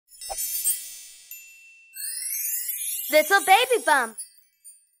Little Baby Bum.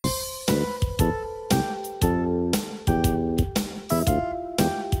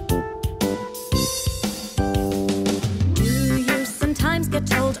 Do you sometimes get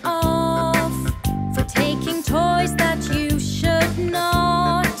told off for taking toys that you should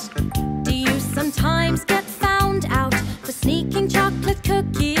not? Do you sometimes get found out for sneaking chocolate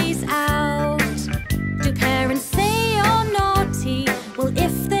cookies out? Do parents say you're naughty? Well,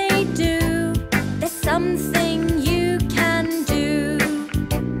 if they do, there's something you can do.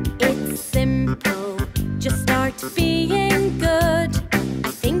 It's simple, just start being good.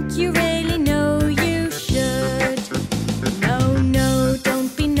 I think you really know you should. No, no,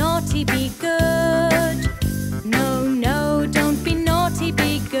 don't be naughty, be good. No, no, don't be naughty,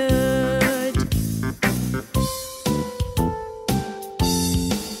 be good.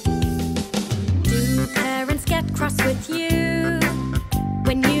 Do parents get cross with you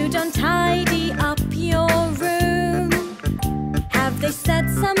when you don't tidy up your room? Have they said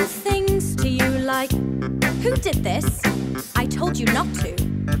some things to you like, "Who did this? I told you not to."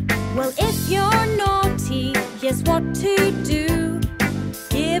 Well, if you're naughty, here's what to do.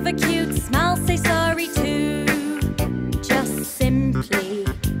 Give a cute smile, say sorry too. Just simply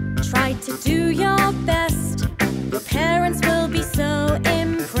try to do your best. Your parents will be so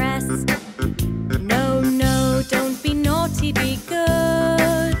impressed. No, no, don't be naughty, be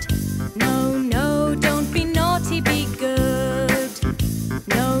good. No, no, don't be naughty, be good.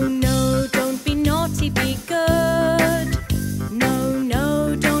 No, no, don't be naughty, be good. No,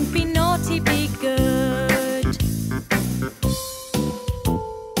 no, don't be naughty, be good.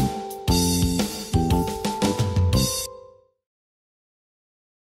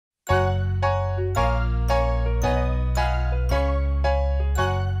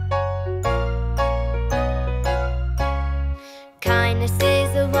 Kindness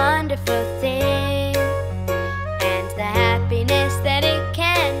is a wonderful thing, and the happiness that it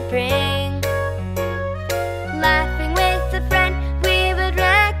can bring. Laughing with a friend we would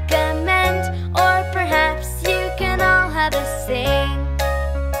recommend, or perhaps you can all have a sing.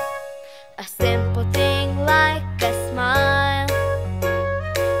 A simple thing like a smile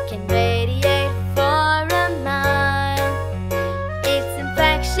can radiate for a mile. It's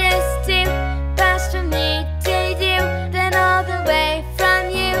infectious too, passed from me to you, then all the way from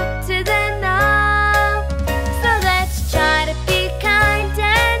you to the now. So let's try to be kind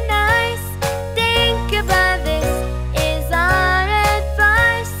and nice. Think about this is our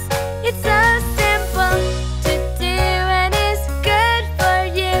advice. It's so simple to do and is good for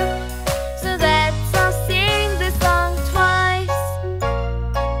you. So let's all sing this song twice.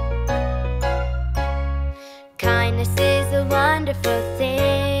 Kindness is a wonderful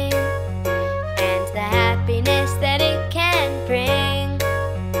thing, and the happiness that it can bring.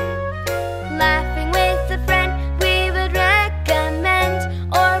 Laughing with a friend we would recommend,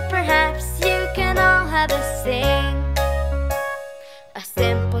 or perhaps you can all have a sing. A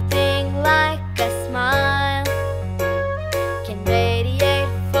simple thing like a smile can radiate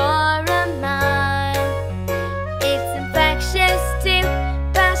for a mile. It's infectious too,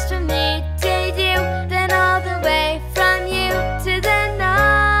 passed from me to you, then all the way from you to the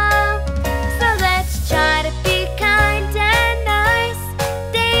now. So let's try to be kind and nice.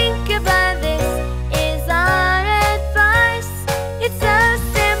 Think about this is our advice. It's so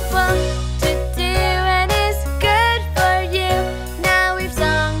simple to do and is good for you. Now we've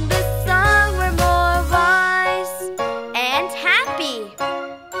sung this song, we're more wise and happy.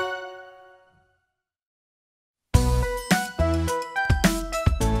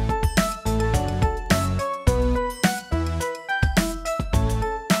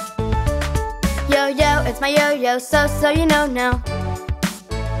 Yo-yo, it's my yo-yo, so you know now.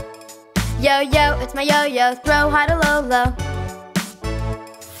 Yo-yo, it's my yo-yo, throw high to low.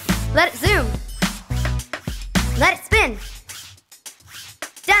 Let it zoom. Let it spin.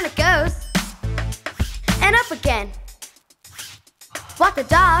 Down it goes. And up again. Walk the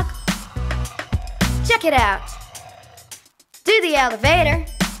dog. Check it out. Do the elevator.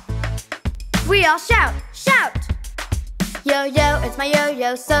 We all shout, shout. Yo-yo, it's my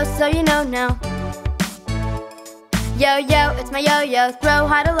yo-yo, so you know now. Yo-yo, it's my yo-yo, throw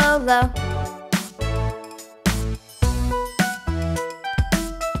high to low.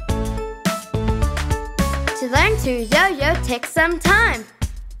 To learn to yo-yo takes some time.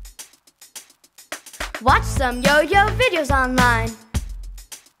 Watch some yo-yo videos online.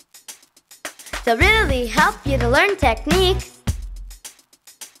 They'll really help you to learn techniques.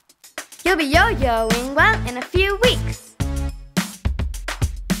 You'll be yo-yoing well in a few weeks.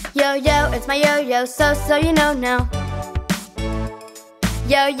 Yo-yo, it's my yo-yo, so you know now.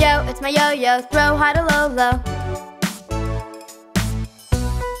 Yo-yo, it's my yo-yo, throw high to low.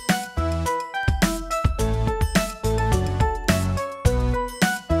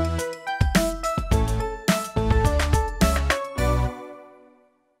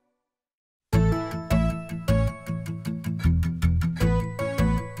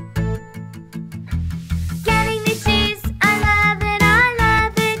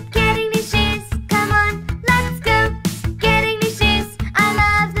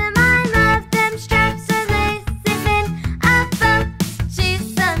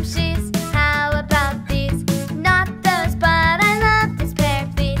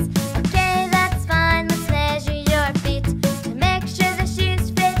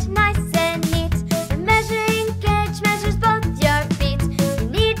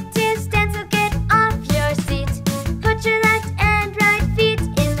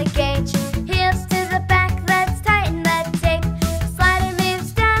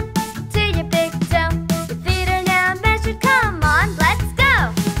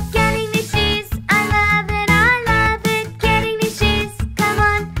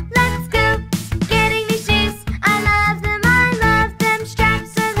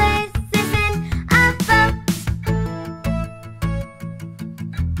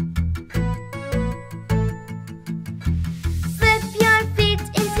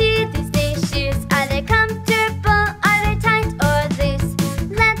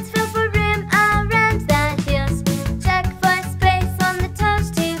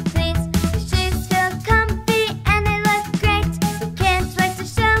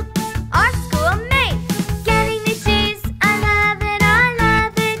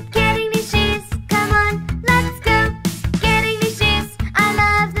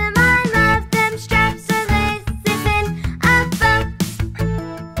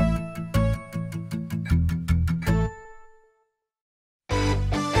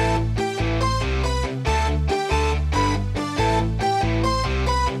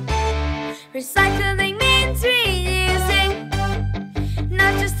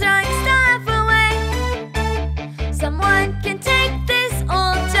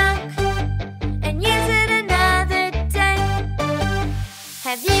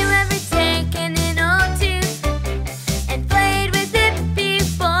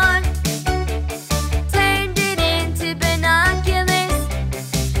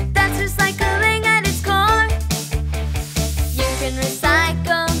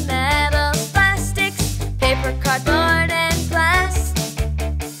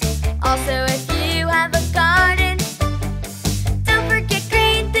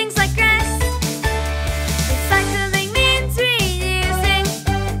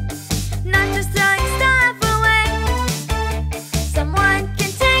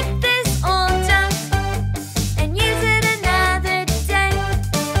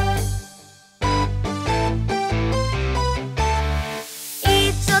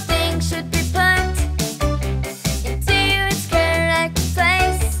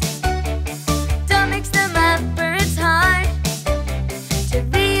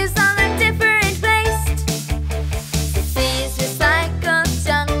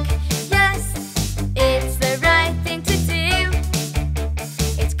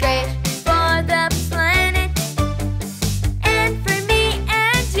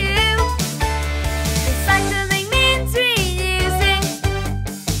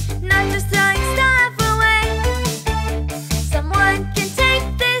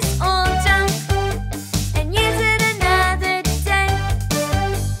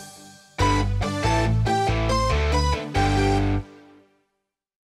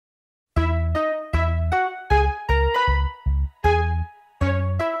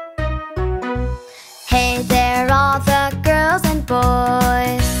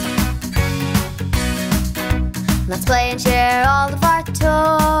 play and share all of our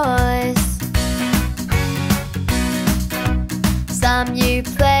toys. Some you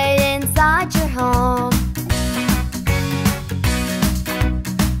play inside your home,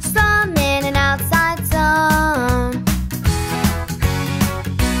 some in an outside zone.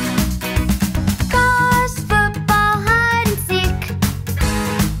 Cars, football, hide and seek,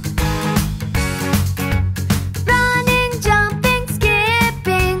 running, jumping,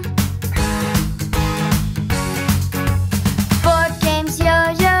 skipping, board games,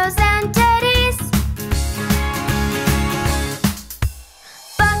 yo-yos and teddies,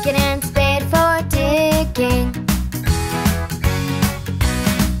 bucket and spade for digging.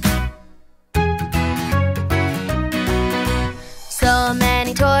 So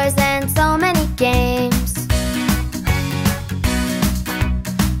many toys and so many games.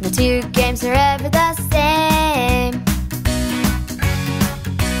 No two games are ever the same.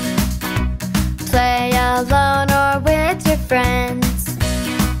 Play alone or with your friends.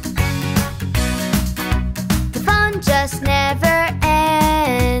 The fun just never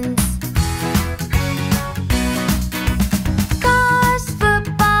ends. Cars,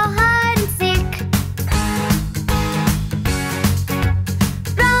 football, hide and seek,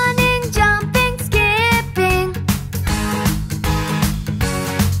 running, jumping, skipping,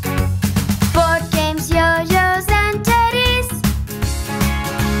 board games, yo-yos and teddies,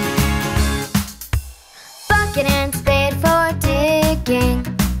 bucket and spade for digging.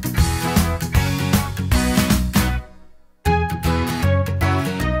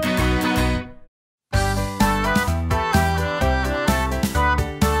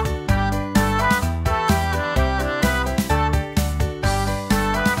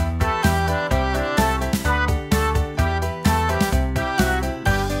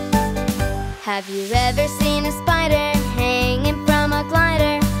 Have you ever seen a spider hanging from a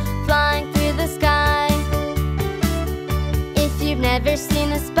glider, flying through the sky? If you've never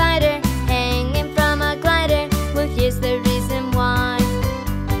seen a spider hanging from a glider, well, here's the reason why.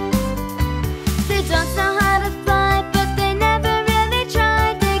 They don't know how to fly, but they never really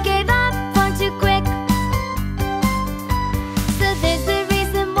tried. They gave up far too quick. So there's the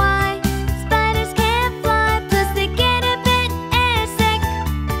reason why spiders can't fly, plus they get a bit airsick.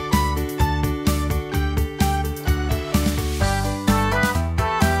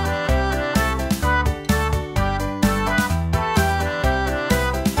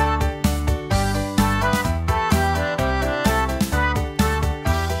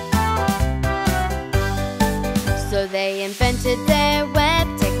 So they invented their web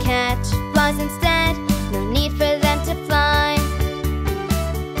to catch flies instead. No need for them to fly.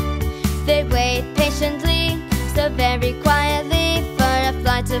 They wait patiently, so very quietly, for a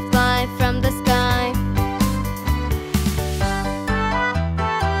fly to fly from the sky.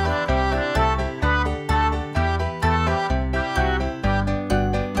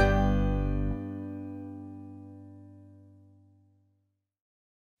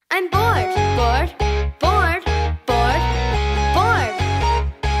 I'm bored, bored, bored, bored, bored.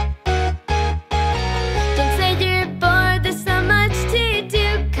 Don't say you're bored, there's so much to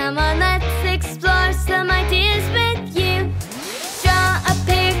do. Come on, let's explore some ideas with you. Draw a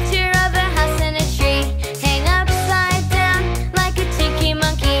picture of a house and a tree, hang upside down like a cheeky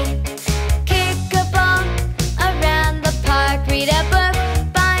monkey. Kick a ball around the park, read a book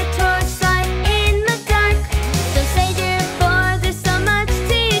by torchlight in the dark. Don't say you're bored, there's so much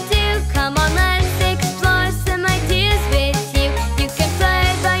to do. Come on, let's explore some ideas with you. You can play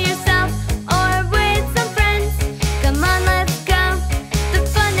by yourself or with some friends. Come on, let's go, the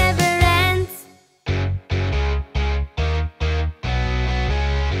fun never ends.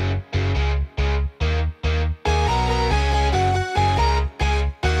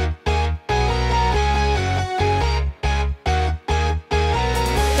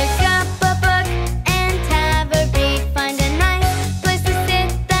 Pick up a book and have a read. Find a nice place to sit,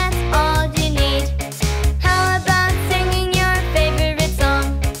 that's all you need. How about singing your favorite song,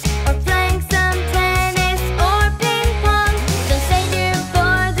 or playing some tennis or ping pong? Don't say you're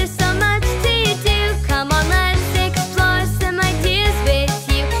bored, there's so much to do. Come on, let's explore some ideas with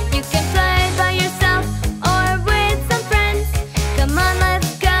you. You can play by yourself or with some friends. Come on,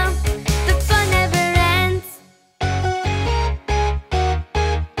 let's go, the fun never ends.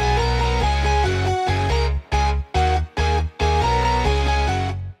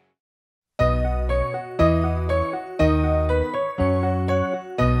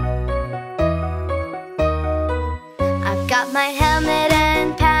 I've got my helmet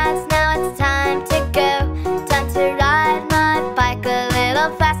and pads, now it's time to go. Time to ride my bike a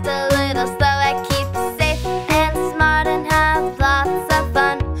little fast, a little slow. I keep safe and smart and have lots of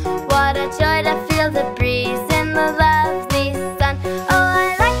fun. What a joy to feel the breeze in the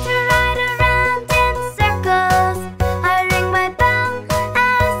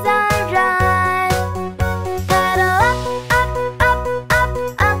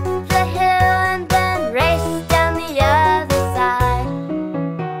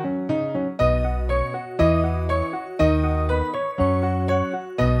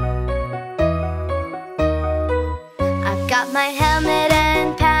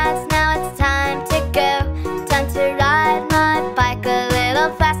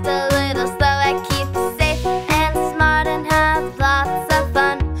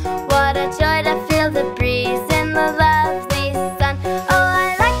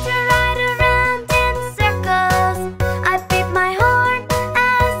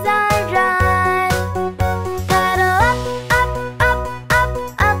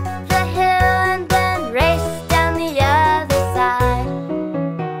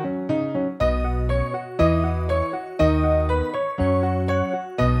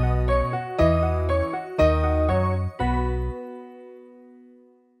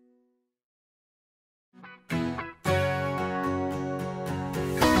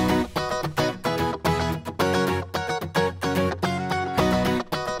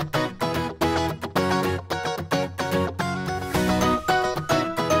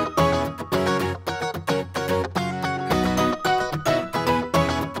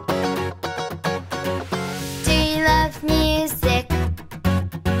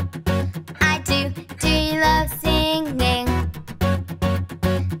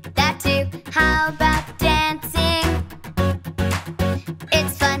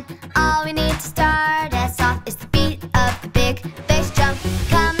we need to start us off is the beat of the big bass drum.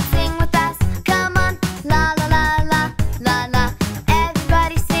 Come and sing with us, come on. La la la la la la.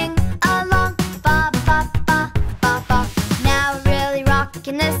 Everybody sing along. Ba ba ba ba ba. Now we're really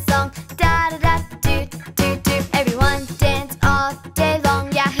rocking this song. Da da da do do do. Everyone dance all day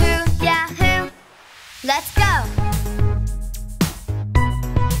long. Yahoo, yahoo. Let's go.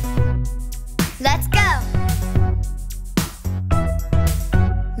 Let's go.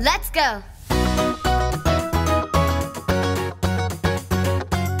 Let's go.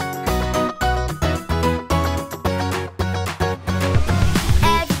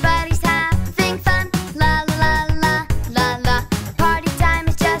 Everybody's having fun. La la la la la la. Party time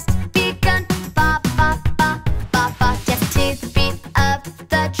has just begun. Ba ba ba ba ba. Just to the beat of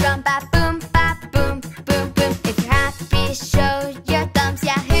the drum. Ba boom ba boom boom boom. If you're happy, show your thumbs.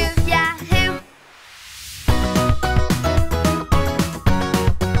 Yahoo, yahoo.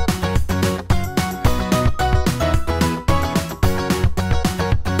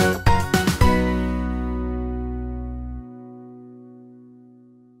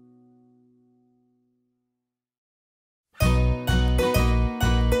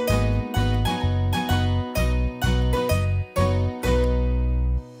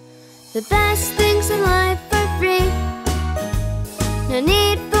 The best things in life are free. No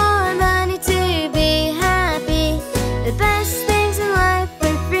need for money to be happy. The best things in life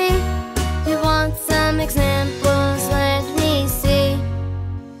are free. You want some examples? Let me see.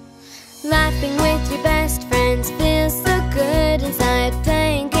 Laughing with your best friends feels so good inside.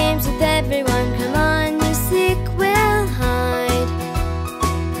 Playing games with everyone. Come on, you seek will hide.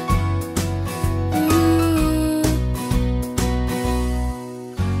 Ooh.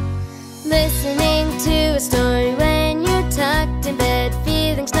 Listen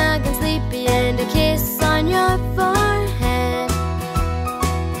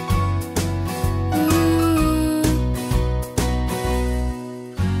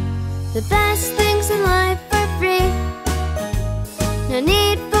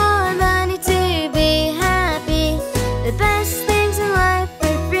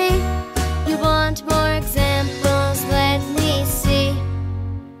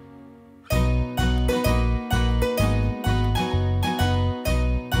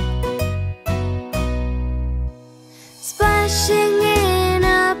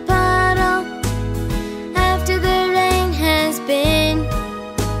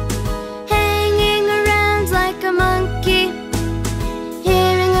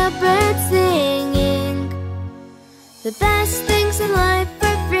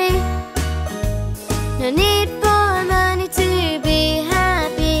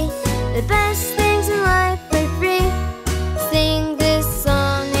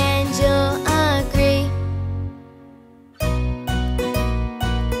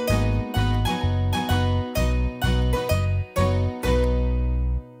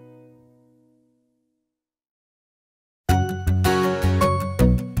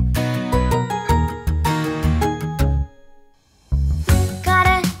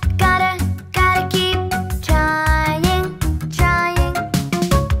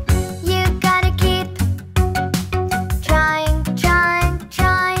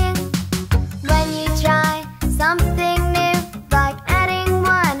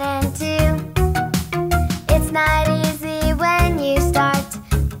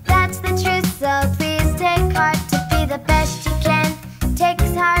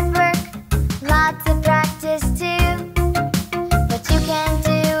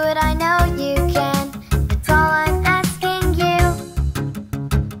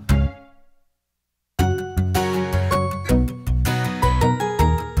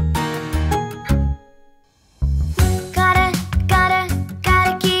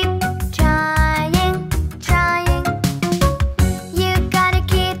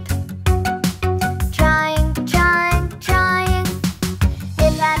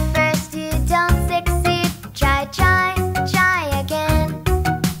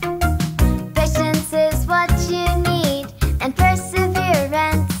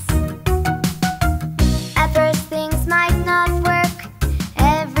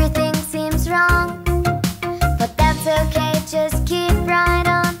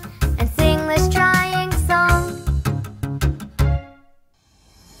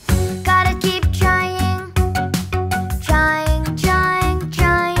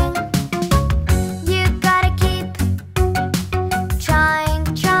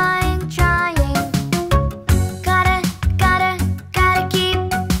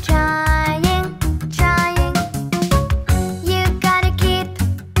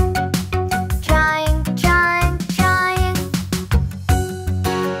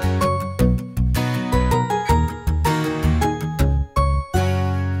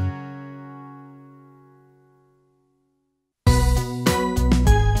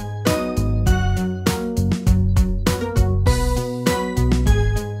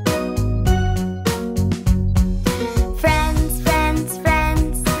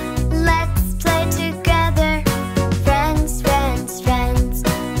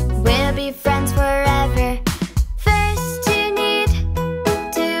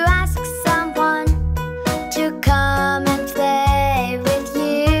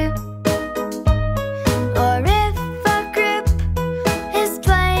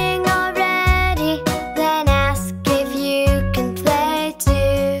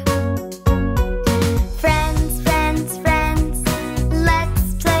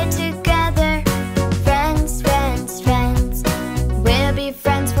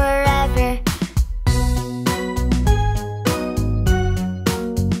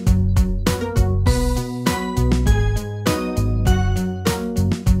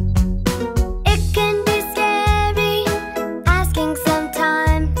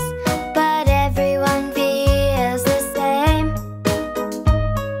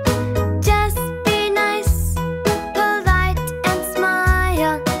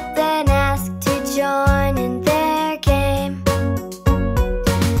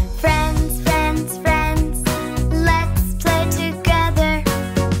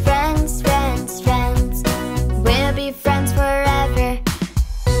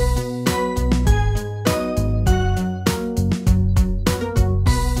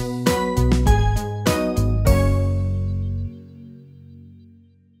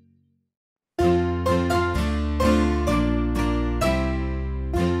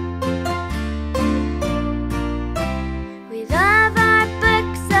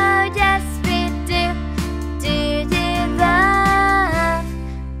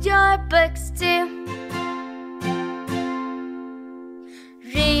books too.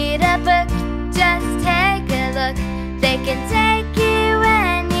 Read a book, just take a look. They can take you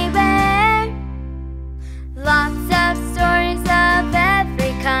anywhere. Lots of stories of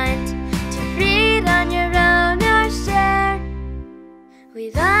every kind to read on your own or share.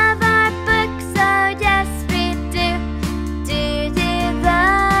 We love our books, oh yes we do. Do you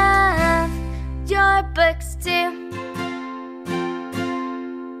love your books too?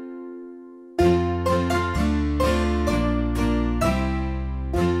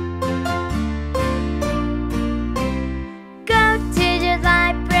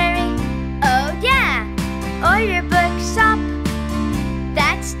 Or your bookshop.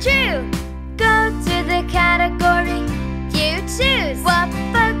 That's true. Go to the category you choose. What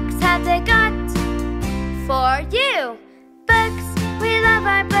books have they got for you? Books, we love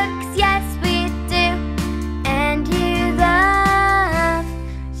our books, yes we do. And you love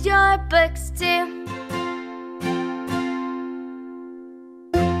your books too.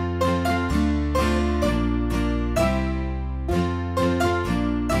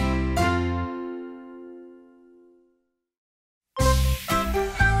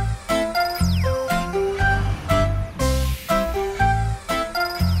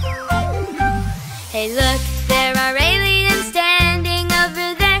 Hey look, there are aliens standing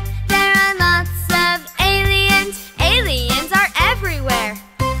over there. There are lots of aliens. Aliens are everywhere.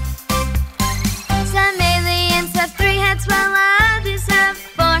 Some aliens have 3 heads while others have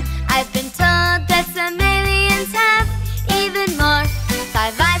 4. I've been told that some aliens have even more.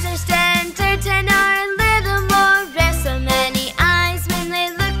 5 eyes are standard, 10 are a little more rare. So many eyes, when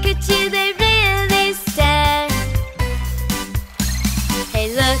they look at you, they really stare. Hey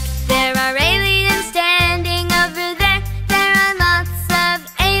look, there are aliens standing over there. There are lots of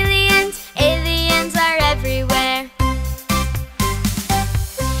aliens. Aliens are everywhere.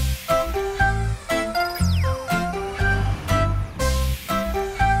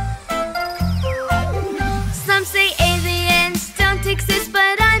 Some say aliens don't exist,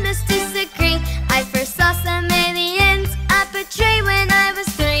 but I must disagree. I first saw some aliens up a tree when I was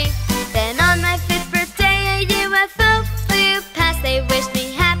 3. Then on my 5th birthday a UFO flew past. They wished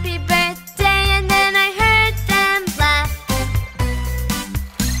me happy birthday and then I heard them laugh.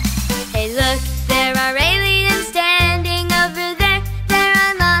 Hey look, there are aliens standing over there. There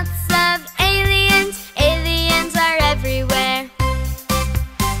are lots of aliens. Aliens are everywhere.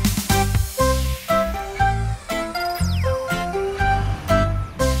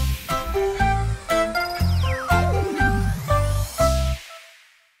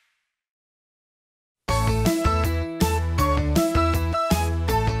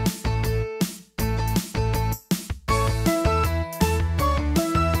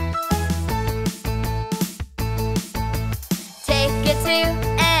 Take it 2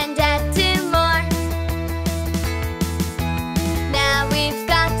 and add 2 more. Now we've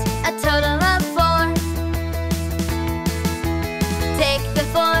got a total of 4. Take the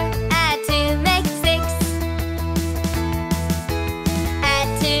 4, add 2, make 6. Add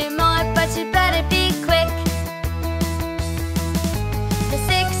 2 more, but you better be quick. The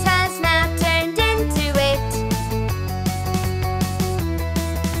 6 has now turned into 8.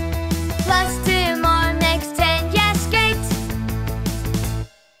 Plus 2 more makes 10, yes, great.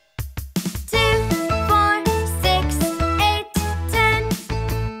 2, 4, 6, 8, 10.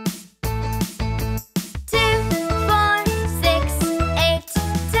 2, 4, 6, 8,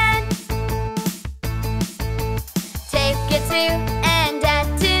 10. Take it 2 and add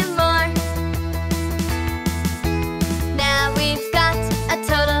 2 more. Now we've got a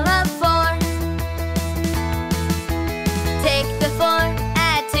total of 4. Take the 4,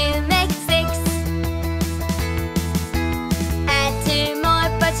 add 2, make 6. Add 2 more,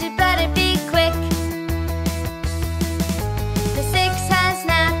 but you better be quick. The 6 has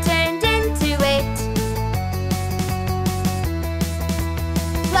now turned into 8.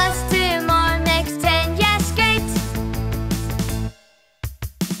 Plus 2 more makes 10, yes, great.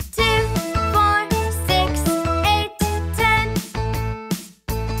 2, 4, 6, 8, 10.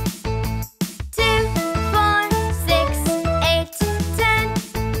 2, 4, 6, 8, 10.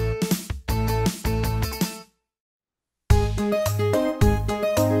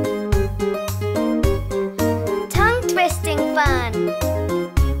 Tongue twisting fun.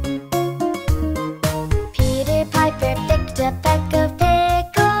 Peter Piper picked a peck of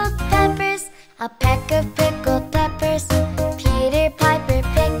pickled peppers. A peck of pickled peppers. Peter Piper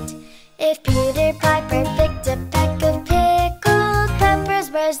picked. If Peter Piper picked a peck of pickled peppers,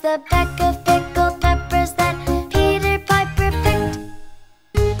 where's the peck of pickled peppers that Peter Piper picked?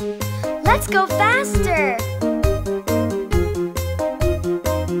 Let's go faster!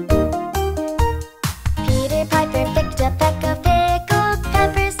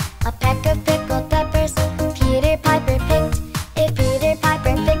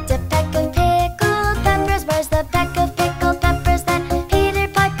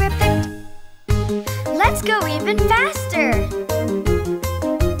 even faster.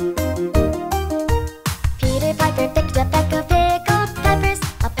 Peter Piper picked a peck of pickled peppers,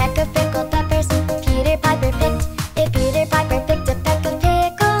 a peck of pickled peppers. Peter Piper picked. If Peter Piper picked a peck of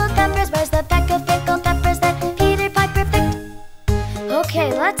pickled peppers, where's the peck of pickled peppers that Peter Piper picked?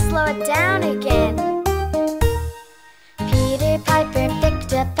 Okay, let's slow it down again. Peter Piper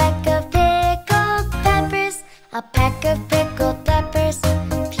picked a peck of pickled peppers, a peck of pickled peppers.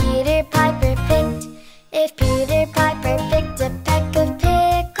 Peter Piper picked. If Peter Piper picked a peck of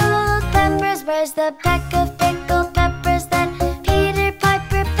pickled peppers, where's the peck of pickled peppers that Peter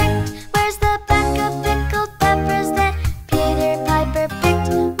Piper picked? Where's the peck of pickled peppers that Peter Piper picked?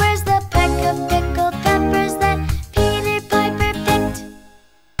 Where's the peck of pickled peppers that Peter Piper picked?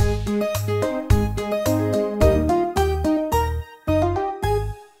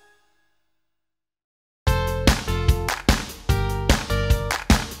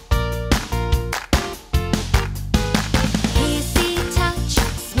 Hear, see, touch,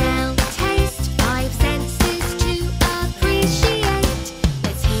 smell, taste, 5 senses to appreciate.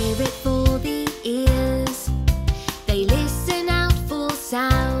 Let's hear it for the ears. They listen out for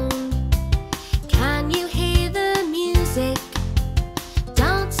sound. Can you hear the music?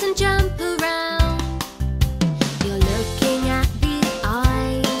 Dance and jump around. You're looking at the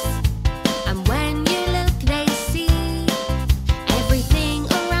eyes, and when you look they see everything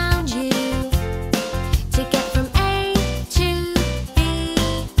around you. To get from A to B,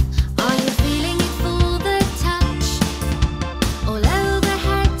 are you feeling it for the touch? All over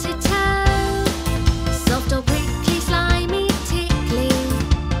head to toe, soft or prickly, slimy, tickly.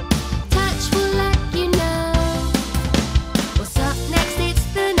 Touch will let you know what's up next. It's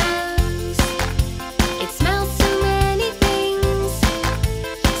the nose. It smells so many things.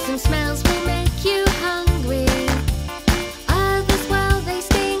 Some smells will make you hungry, others, well, they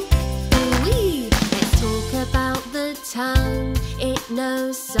stink. Ooh-wee. Let's talk about the tongue. It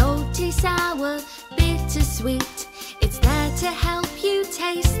knows salty, sour, bitter, sweet. It's there to help you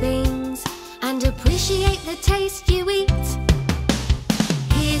taste things and appreciate the taste you eat.